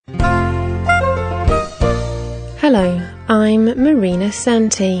Hello, I'm Marina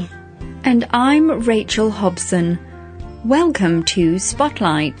Santi. And I'm Rachel Hobson. Welcome to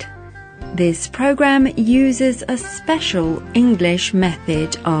Spotlight. This program uses a special English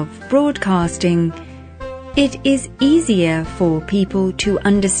method of broadcasting. It is easier for people to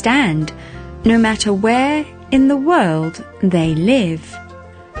understand, no matter where in the world they live.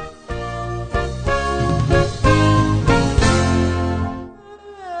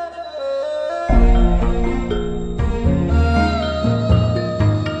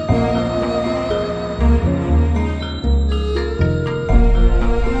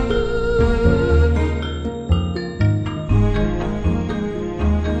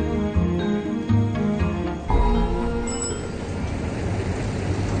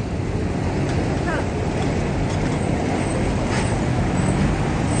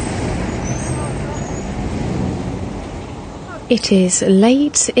 It is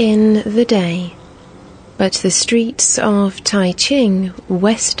late in the day, but the streets of Taichung,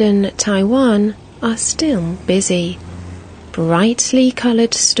 western Taiwan, are still busy. Brightly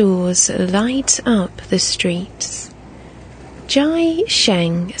coloured stores light up the streets. Jai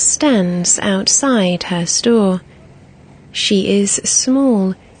Sheng stands outside her store. She is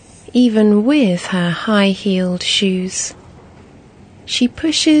small, even with her high-heeled shoes. She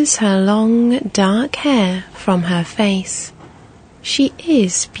pushes her long, dark hair from her face. She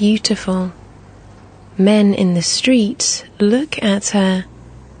is beautiful. Men in the street look at her.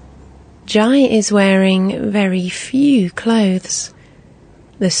 Jai is wearing very few clothes.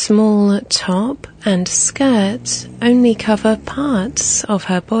 The small top and skirt only cover parts of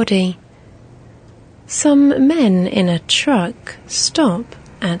her body. Some men in a truck stop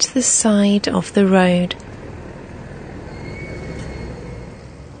at the side of the road.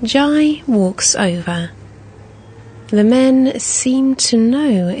 Jai walks over. The men seem to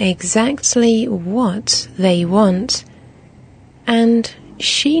know exactly what they want, and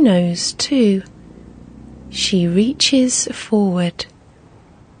she knows too. She reaches forward.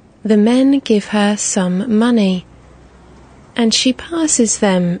 The men give her some money, and she passes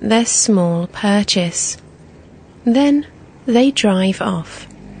them their small purchase. Then they drive off.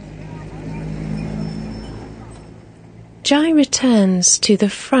 Jai returns to the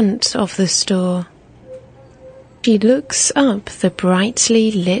front of the store. She looks up the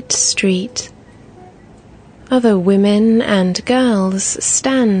brightly lit street. Other women and girls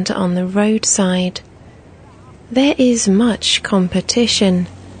stand on the roadside. There is much competition.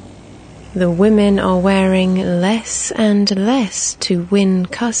 The women are wearing less and less to win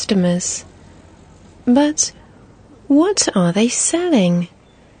customers. But what are they selling?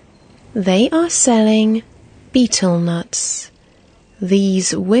 They are selling betel nuts.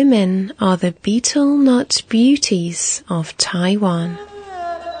 These women are the Betel Nut Beauties of Taiwan.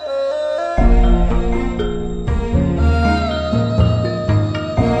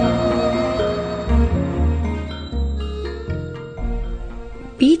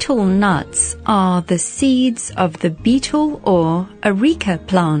 Betel nuts are the seeds of the betel or areca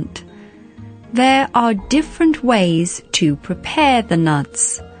plant. There are different ways to prepare the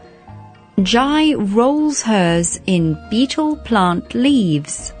nuts. Jai rolls hers in betel plant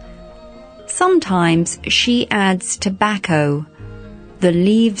leaves. Sometimes she adds tobacco, the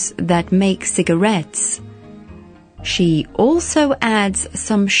leaves that make cigarettes. She also adds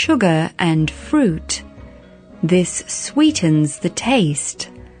some sugar and fruit. This sweetens the taste.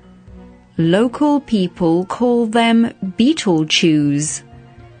 Local people call them betel chews.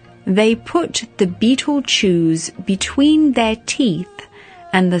 They put the betel chews between their teeth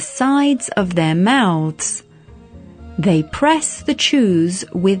and the sides of their mouths. They press the chews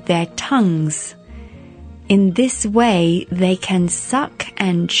with their tongues. In this way they can suck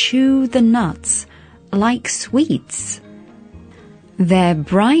and chew the nuts like sweets. Their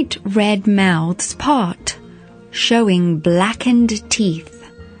bright red mouths part, showing blackened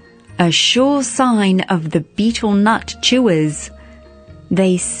teeth, a sure sign of the betel nut chewers.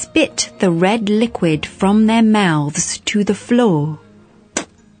 They spit the red liquid from their mouths to the floor.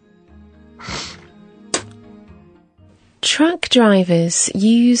 Truck drivers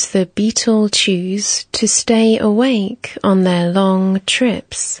use the betel chews to stay awake on their long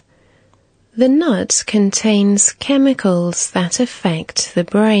trips. The nut contains chemicals that affect the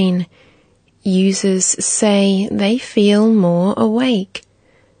brain. Users say they feel more awake.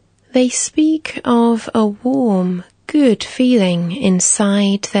 They speak of a warm, good feeling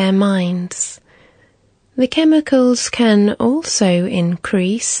inside their minds. The chemicals can also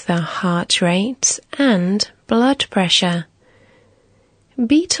increase the heart rate and blood pressure.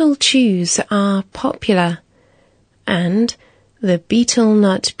 Betel chews are popular, and the Betel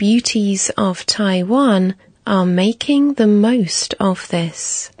Nut Beauties of Taiwan are making the most of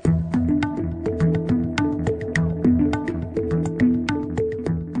this.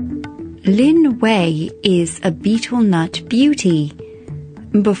 Lin Wei is a betel nut beauty.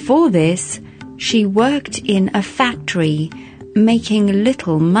 Before this, she worked in a factory, making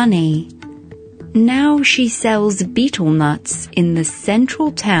little money. Now she sells betel nuts in the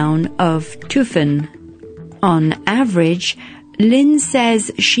central town of Tufan. On average, Lin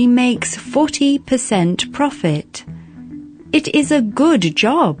says she makes 40% profit. It is a good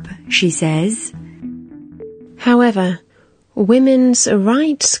job, she says. However, women's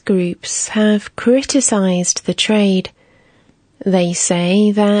rights groups have criticized the trade. They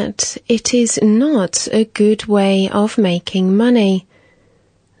say that it is not a good way of making money.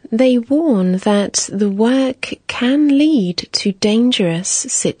 They warn that the work can lead to dangerous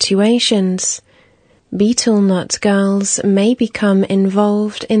situations. Betel nut girls may become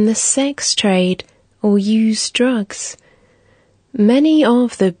involved in the sex trade or use drugs. Many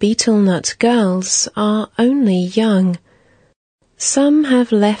of the betel nut girls are only young. Some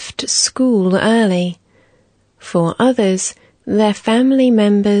have left school early. For others, their family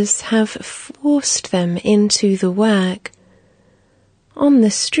members have forced them into the work. On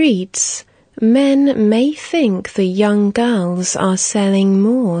the streets, men may think the young girls are selling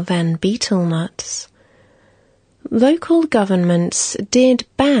more than betel nuts. Local governments did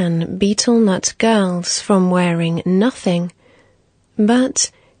ban betel nut girls from wearing nothing,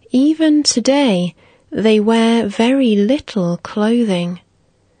 but even today they wear very little clothing.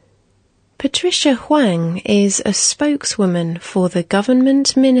 Patricia Huang is a spokeswoman for the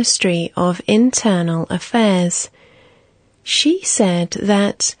Government Ministry of Internal Affairs. She said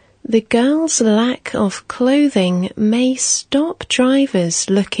that the girls' lack of clothing may stop drivers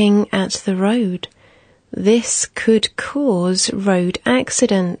looking at the road. This could cause road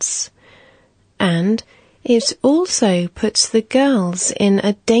accidents. And it also puts the girls in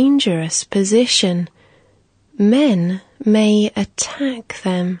a dangerous position. Men may attack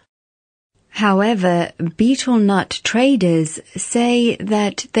them. However, betel nut traders say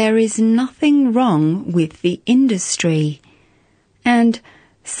that there is nothing wrong with the industry. And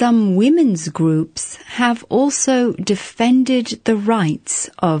some women's groups have also defended the rights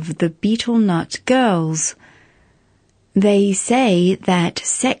of the betel nut girls. They say that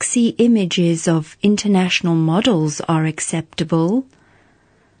sexy images of international models are acceptable.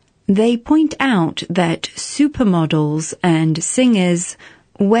 They point out that supermodels and singers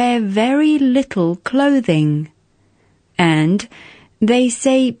wear very little clothing. And they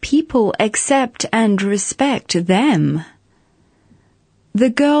say people accept and respect them. The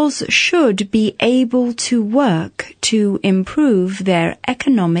girls should be able to work to improve their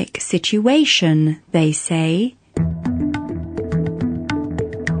economic situation, they say.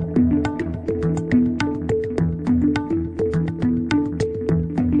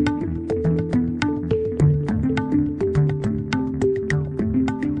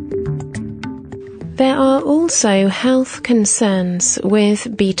 There are also health concerns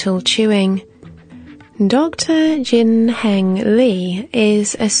with betel chewing. Dr. Jin Heng Lee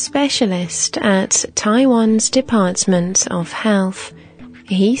is a specialist at Taiwan's Department of Health.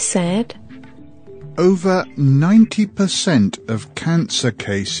 He said, Over 90% of cancer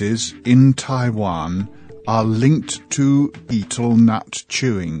cases in Taiwan are linked to betel nut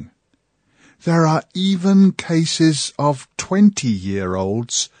chewing. There are even cases of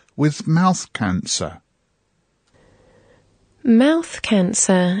 20-year-olds with mouth cancer. Mouth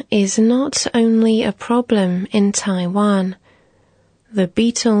cancer is not only a problem in Taiwan. The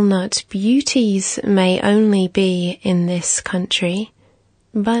Betel Nut Beauties may only be in this country,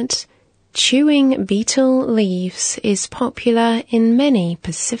 but chewing betel leaves is popular in many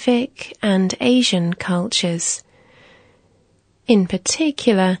Pacific and Asian cultures. In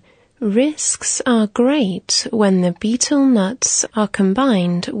particular, risks are great when the betel nuts are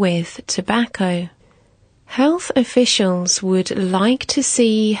combined with tobacco. Health officials would like to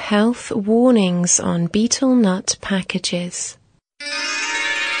see health warnings on betel nut packages.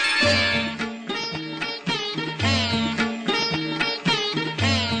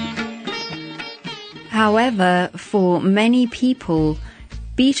 However, for many people,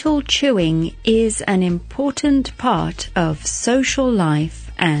 betel chewing is an important part of social life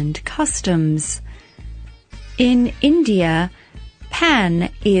and customs. In India, pan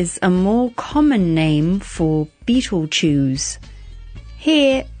is a more common name for betel chews.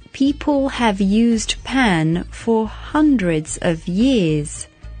 Here, people have used pan for hundreds of years.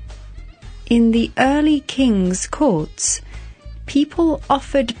 In the early kings' courts, people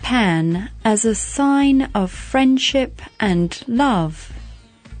offered pan as a sign of friendship and love.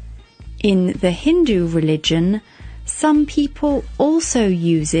 In the Hindu religion, some people also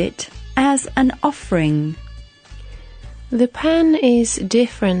use it as an offering. The pan is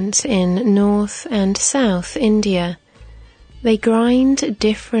different in North and South India. They grind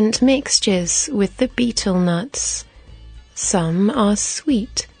different mixtures with the betel nuts. Some are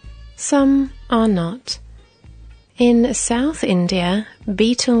sweet, some are not. In South India,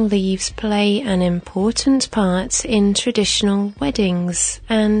 betel leaves play an important part in traditional weddings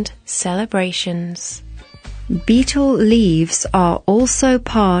and celebrations. Betel leaves are also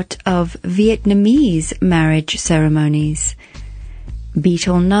part of Vietnamese marriage ceremonies.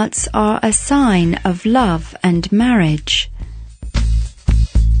 Betel nuts are a sign of love and marriage.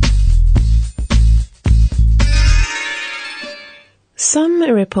 Some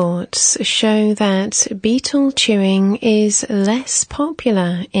reports show that betel chewing is less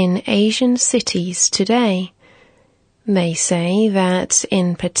popular in Asian cities today. They say that,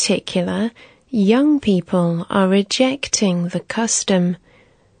 in particular, young people are rejecting the custom.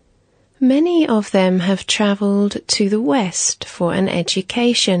 Many of them have travelled to the West for an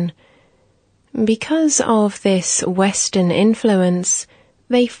education. Because of this Western influence,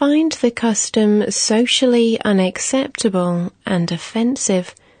 they find the custom socially unacceptable and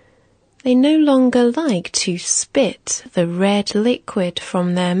offensive. They no longer like to spit the red liquid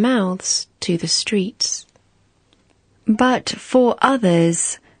from their mouths to the streets. But for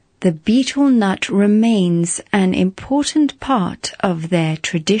others, the betel nut remains an important part of their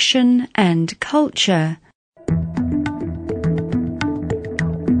tradition and culture.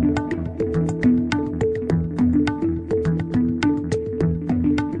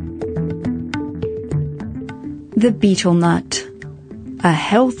 The betel nut, a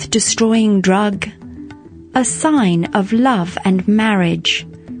health-destroying drug, a sign of love and marriage,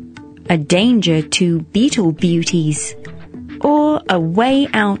 a danger to betel beauties, or a way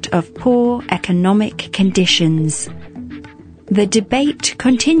out of poor economic conditions. The debate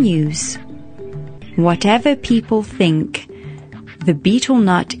continues. Whatever people think, the betel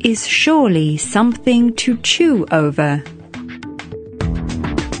nut is surely something to chew over.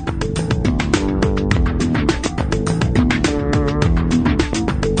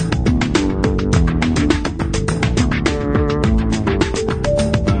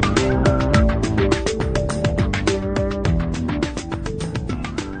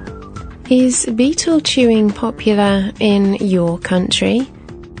 Is betel chewing popular in your country?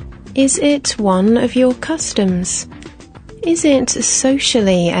 Is it one of your customs? Is it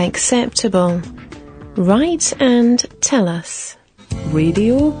socially acceptable? Write and tell us.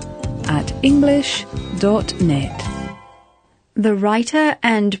 radio@english.net. The writer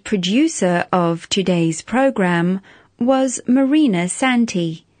and producer of today's program was Marina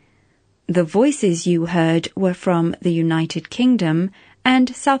Santi. The voices you heard were from the United Kingdom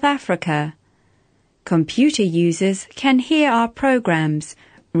and South Africa. Computer users can hear our programs,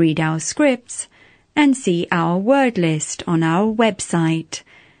 read our scripts, and see our word list on our website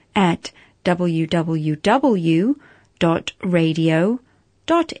at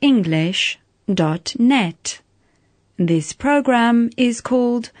www.radio.english.net. This program is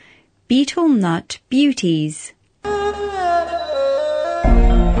called Betel Nut Beauties.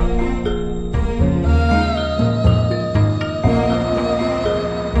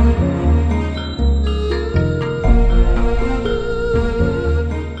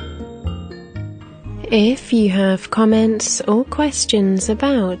 If you have comments or questions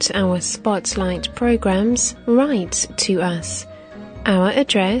about our Spotlight programs, write to us. Our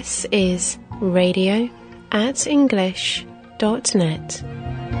address is radio@english.net.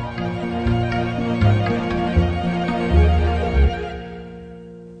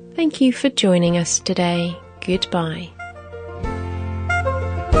 Thank you for joining us today. Goodbye.